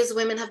we as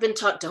women have been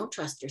taught, don't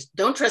trust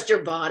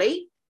your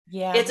body.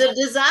 Yeah. It's a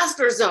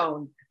disaster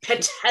zone.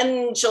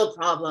 Potential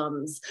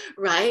problems,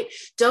 right?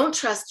 Don't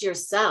trust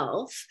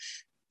yourself.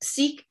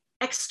 Seek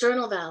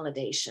external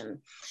validation.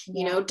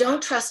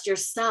 Don't trust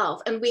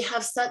yourself. And we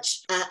have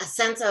such a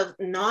sense of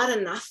not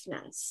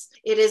enoughness.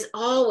 It is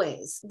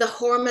always the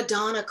whore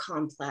Madonna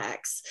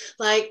complex,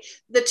 like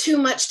the too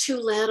much, too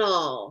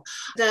little,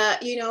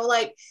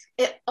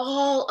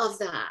 all of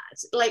that.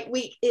 Like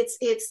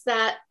it's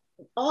that,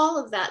 all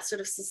of that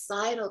sort of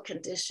societal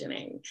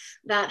conditioning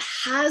that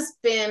has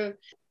been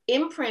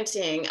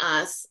imprinting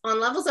us on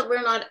levels that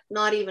we're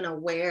not even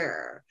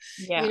aware.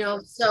 Yeah.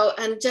 So,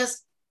 and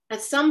just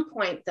at some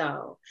point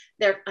though,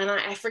 there, and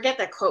I forget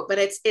that quote, but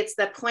it's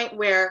that point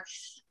where,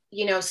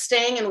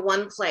 staying in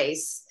one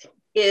place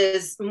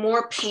is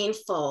more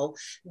painful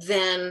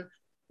than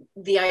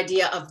the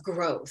idea of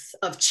growth,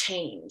 of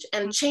change.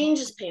 And change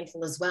is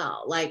painful as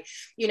well. Like,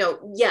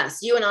 yes,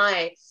 you and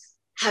I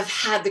have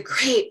had the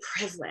great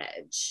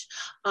privilege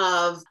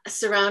of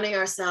surrounding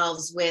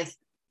ourselves with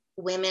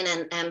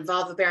women and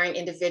vulva-bearing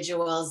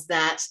individuals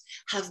that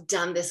have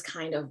done this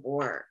kind of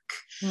work.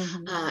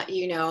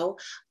 Mm-hmm.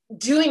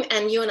 Doing,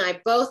 and you and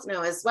I both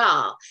know as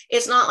well,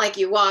 it's not like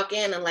you walk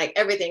in and like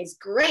everything's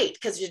great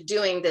because you're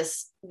doing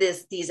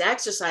these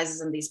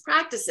exercises and these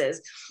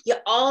practices. You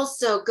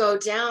also go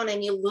down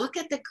and you look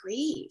at the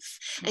grief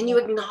and you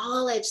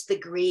acknowledge the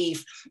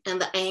grief and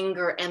the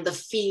anger and the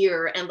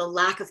fear and the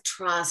lack of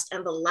trust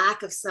and the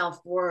lack of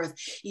self-worth.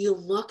 You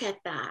look at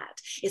that.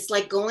 It's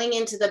like going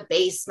into the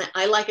basement.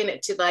 I liken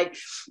it to like,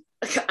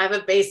 I have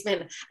a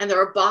basement and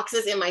there are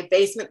boxes in my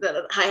basement that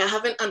I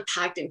haven't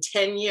unpacked in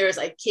 10 years.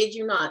 I kid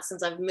you not,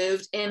 since I've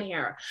moved in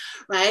here,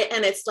 right?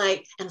 And it's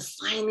like, and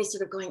finally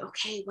sort of going,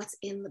 okay, what's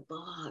in the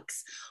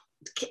box?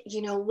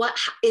 What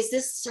is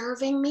this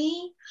serving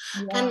me?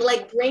 Yeah. And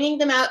like bringing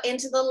them out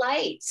into the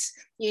light,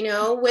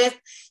 with,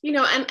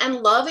 and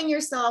loving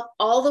yourself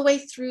all the way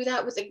through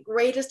that with the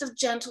greatest of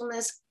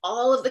gentleness,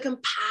 all of the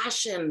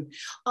compassion,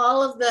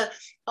 all of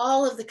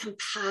the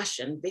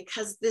compassion,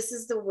 because this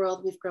is the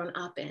world we've grown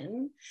up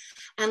in,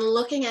 and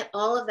looking at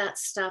all of that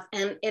stuff.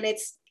 And it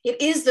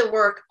is the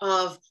work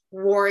of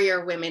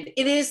warrior women.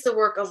 It is the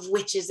work of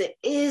witches. It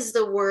is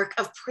the work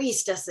of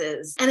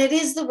priestesses. And it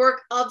is the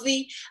work of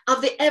the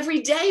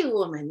everyday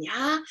woman,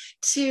 yeah,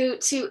 to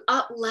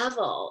up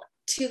level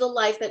to the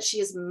life that she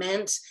is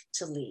meant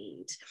to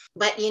lead.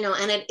 But,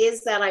 and it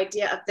is that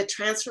idea of the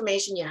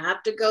transformation you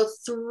have to go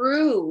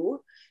through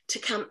to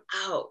come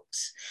out.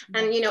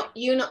 And,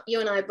 you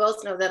and I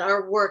both know that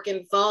our work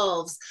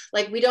involves,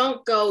 like, we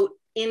don't go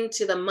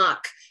into the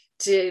muck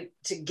to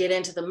get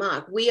into the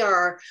muck. We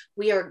are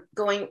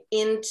going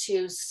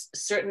into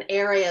certain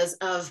areas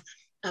of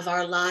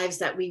our lives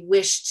that we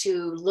wish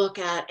to look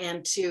at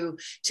and to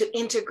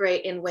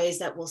integrate in ways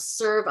that will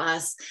serve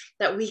us,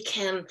 that we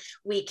can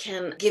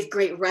give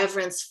great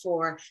reverence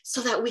for, so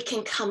that we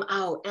can come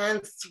out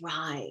and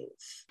thrive.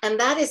 And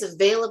that is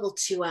available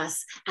to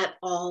us at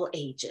all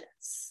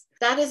ages.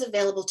 That is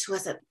available to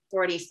us at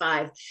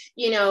 45.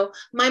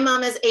 My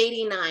mom is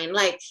 89.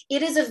 Like,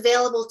 it is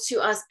available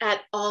to us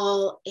at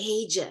all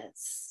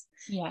ages.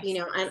 Yes.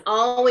 And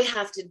all we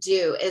have to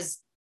do is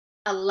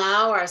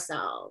allow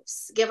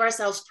ourselves, give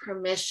ourselves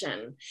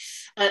permission.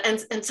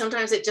 And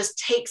sometimes it just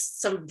takes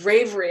some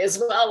bravery as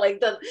well. Like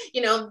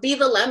be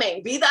the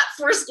lemming, be that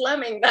first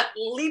lemming that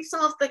leaps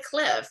off the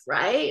cliff,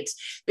 right?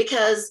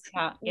 Because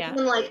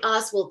someone like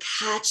us will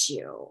catch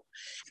you,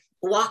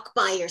 walk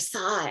by your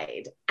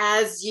side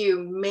as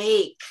you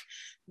make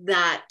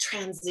that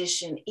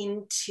transition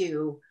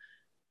into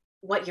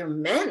what you're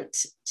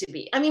meant to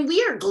be. I mean,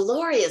 we are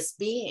glorious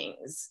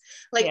beings.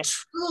 Like,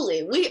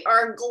 truly, we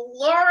are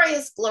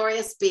glorious,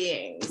 glorious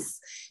beings.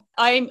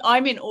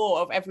 I'm in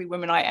awe of every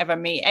woman I ever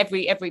meet,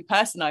 every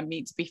person I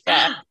meet, to be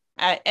fair.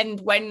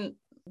 And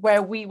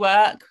where we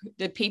work,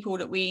 the people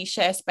that we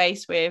share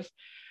space with,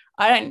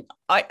 I'm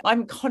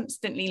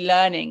constantly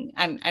learning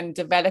and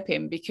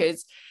developing,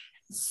 because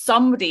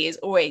somebody is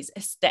always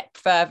a step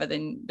further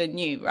than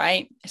you,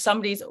 right?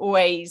 Somebody's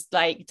always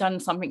like done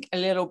something a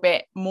little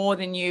bit more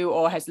than you,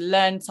 or has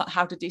learned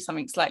how to do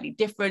something slightly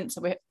different.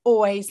 So we're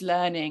always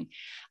learning.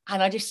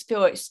 And I just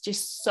feel it's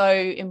just so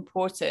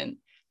important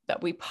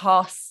that we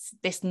pass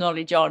this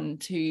knowledge on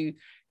to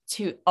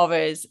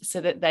others, so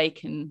that they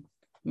can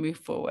move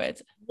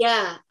forward.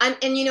 Yeah.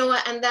 And you know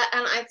what? And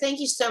I thank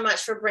you so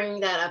much for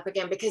bringing that up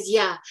again, because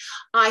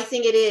I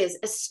think it is,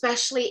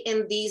 especially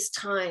in these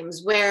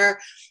times where,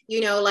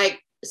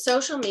 like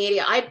social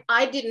media,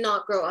 I did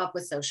not grow up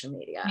with social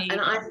media. And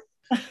I'm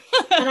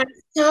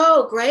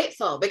so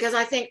grateful, because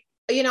I think,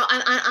 and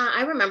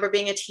I remember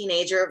being a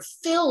teenager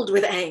filled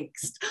with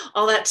angst,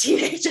 all that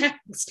teenage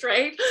angst,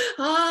 right?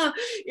 And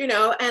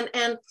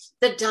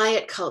the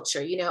diet culture,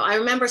 I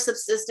remember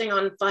subsisting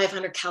on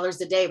 500 calories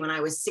a day when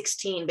I was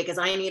 16, because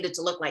I needed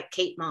to look like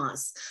Kate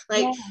Moss,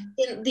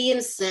 the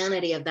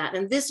insanity of that.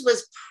 And this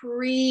was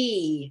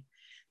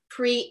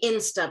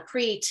pre-Insta,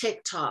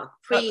 pre-TikTok,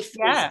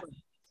 pre-Facebook.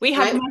 We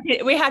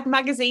had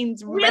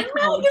magazines, and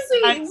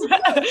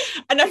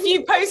a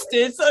few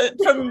posters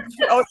from.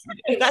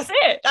 That's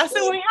it. That's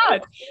all we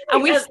had,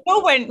 and we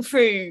still went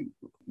through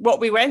what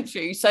we went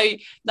through. So,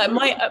 like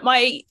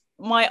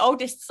my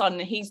oldest son,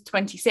 he's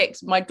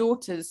 26. My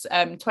daughter's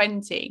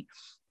 20.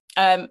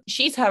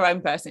 She's her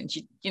own person.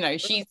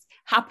 She's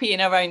happy in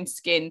her own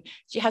skin.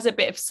 She has a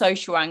bit of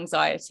social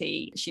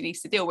anxiety she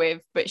needs to deal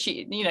with, but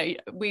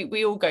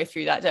we all go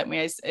through that, don't we,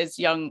 as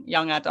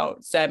young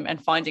adults,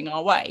 and finding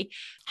our way.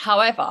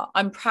 However,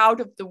 I'm proud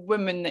of the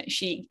woman that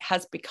she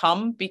has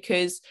become,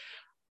 because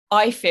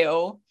I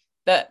feel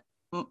that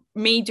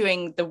me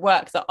doing the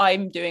work that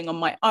I'm doing on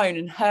my own,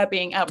 and her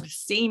being able to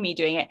see me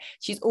doing it,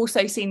 she's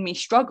also seen me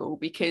struggle,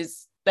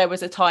 because there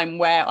was a time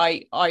where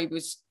I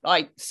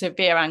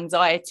severe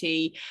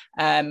anxiety,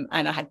 and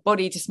I had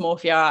body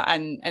dysmorphia,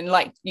 and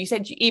like you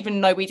said,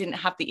 even though we didn't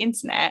have the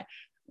internet,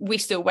 we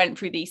still went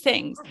through these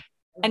things.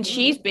 And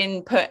she's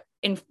been put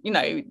in,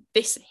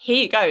 this,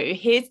 here you go,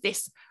 here's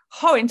this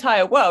whole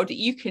entire world that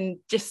you can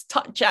just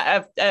touch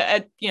at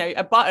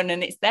a button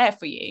and it's there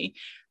for you.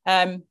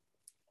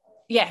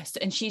 Yes,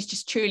 and she's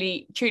just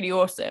truly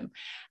awesome.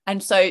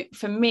 And so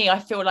for me, I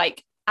feel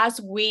like as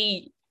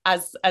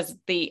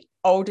the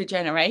older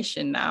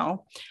generation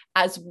now,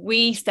 as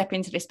we step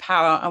into this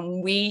power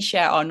and we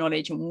share our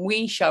knowledge and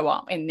we show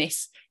up in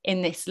this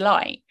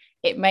light,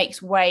 it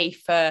makes way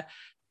for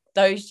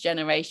those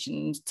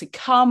generations to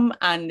come,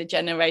 and the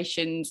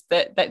generations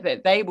that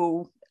they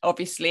will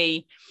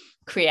obviously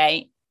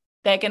create.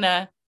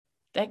 I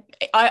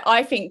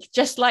think,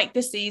 just like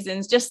the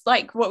seasons, just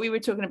like what we were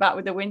talking about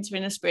with the winter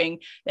and the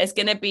spring, there's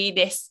going to be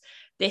this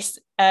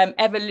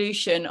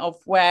evolution of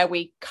where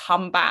we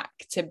come back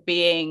to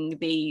being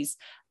these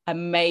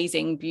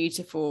amazing,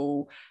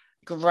 beautiful,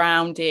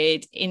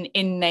 grounded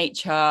in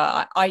nature.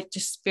 I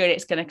just feel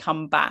it's going to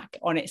come back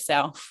on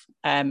itself,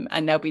 and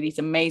there'll be these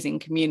amazing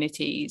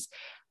communities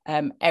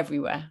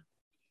everywhere.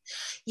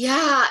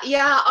 Yeah.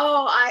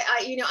 Oh,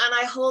 I and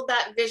I hold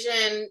that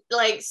vision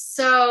like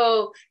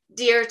so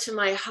dear to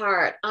my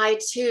heart. I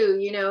too,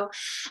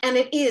 and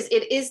it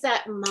is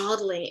that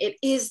modeling. It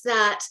is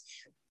that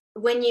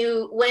when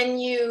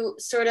you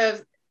sort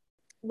of,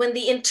 when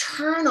the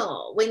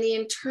internal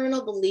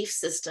belief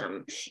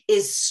system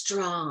is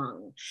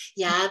strong,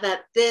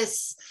 that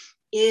this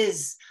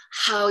is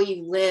how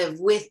you live,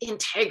 with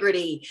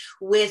integrity,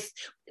 with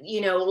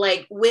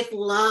like with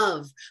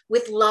love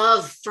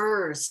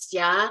first.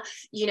 Yeah.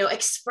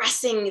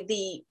 Expressing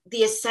the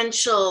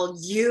essential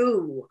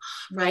you,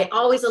 right?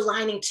 Always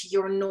aligning to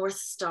your North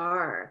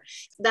Star.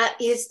 That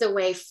is the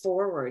way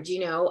forward,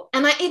 and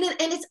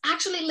it's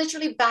actually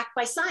literally backed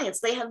by science.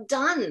 They have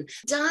done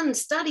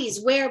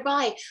studies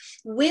whereby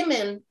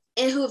women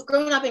and who have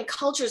grown up in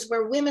cultures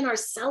where women are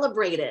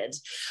celebrated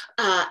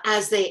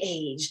as they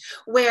age,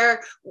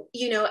 where,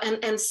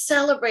 and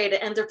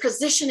celebrated, and their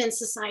position in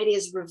society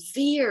is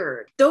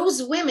revered.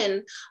 Those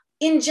women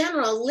in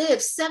general live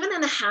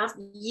 7.5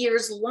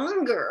 years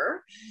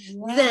longer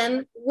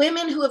than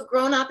women who have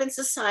grown up in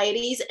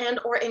societies and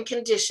or in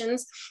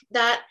conditions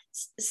that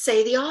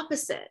say the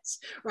opposite,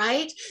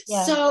 right?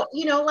 Yeah. So,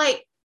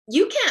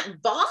 you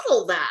can't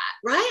bottle that,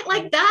 right?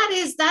 Like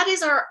that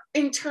is our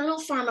internal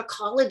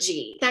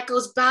pharmacology that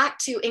goes back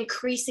to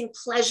increasing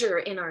pleasure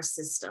in our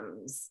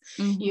systems,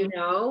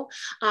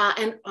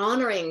 and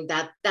honoring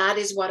that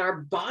is what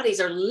our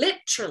bodies are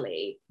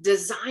literally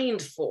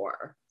designed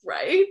for,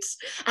 right?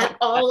 At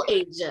all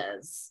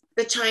ages.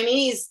 The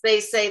Chinese, they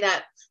say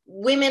that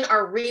women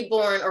are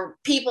reborn, or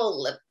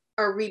people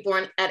are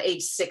reborn at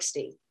age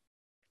 60.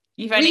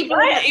 You've only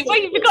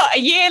got a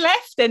year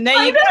left, and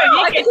there you go.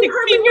 You get to be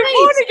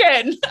reborn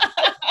again.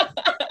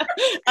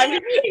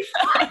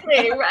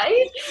 Exactly,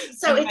 right?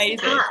 So amazing.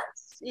 It's that.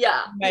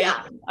 Yeah. Amazing.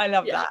 Yeah. I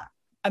love that.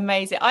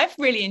 Amazing. I've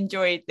really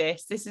enjoyed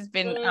this. This has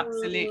been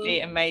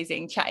absolutely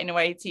amazing chatting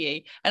away to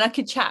you. And I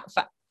could chat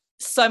for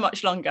so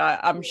much longer,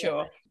 I'm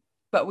sure.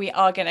 But we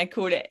are going to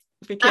call it,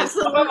 because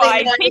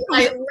otherwise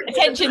people's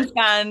attention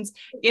spans,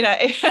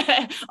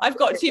 I've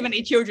got too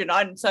many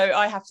children, so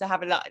I have to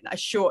have a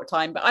short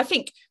time, but I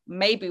think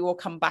maybe we'll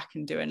come back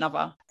and do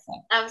another.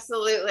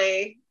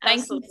 Absolutely.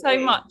 Thank you so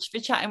much for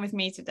chatting with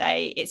me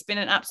today. It's been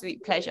an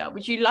absolute pleasure.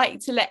 Would you like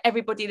to let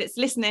everybody that's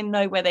listening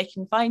know where they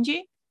can find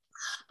you?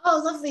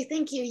 Oh, lovely.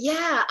 Thank you.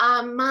 Yeah.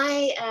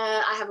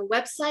 I have a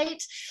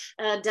website,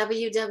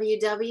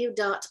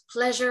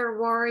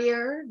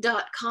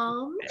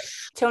 www.pleasurewarrior.com.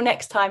 Till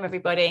next time,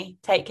 everybody.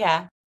 Take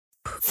care.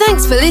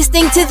 Thanks for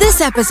listening to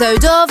this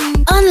episode of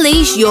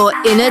Unleash Your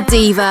Inner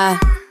Diva.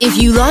 If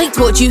you liked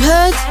what you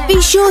heard,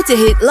 be sure to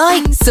hit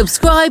like,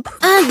 subscribe,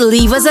 and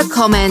leave us a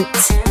comment.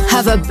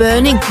 Have a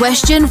burning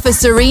question for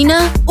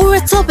Serena or a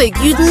topic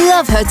you'd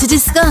love her to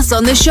discuss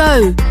on the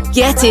show?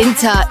 Get in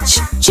touch.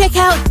 Check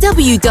out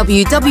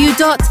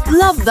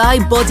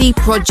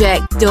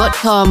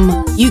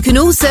www.lovethybodyproject.com. You can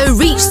also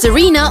reach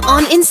Serena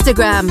on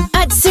Instagram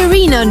at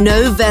Serena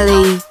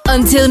Novelli.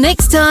 Until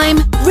next time,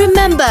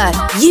 remember,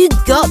 you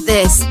got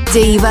this,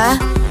 Diva.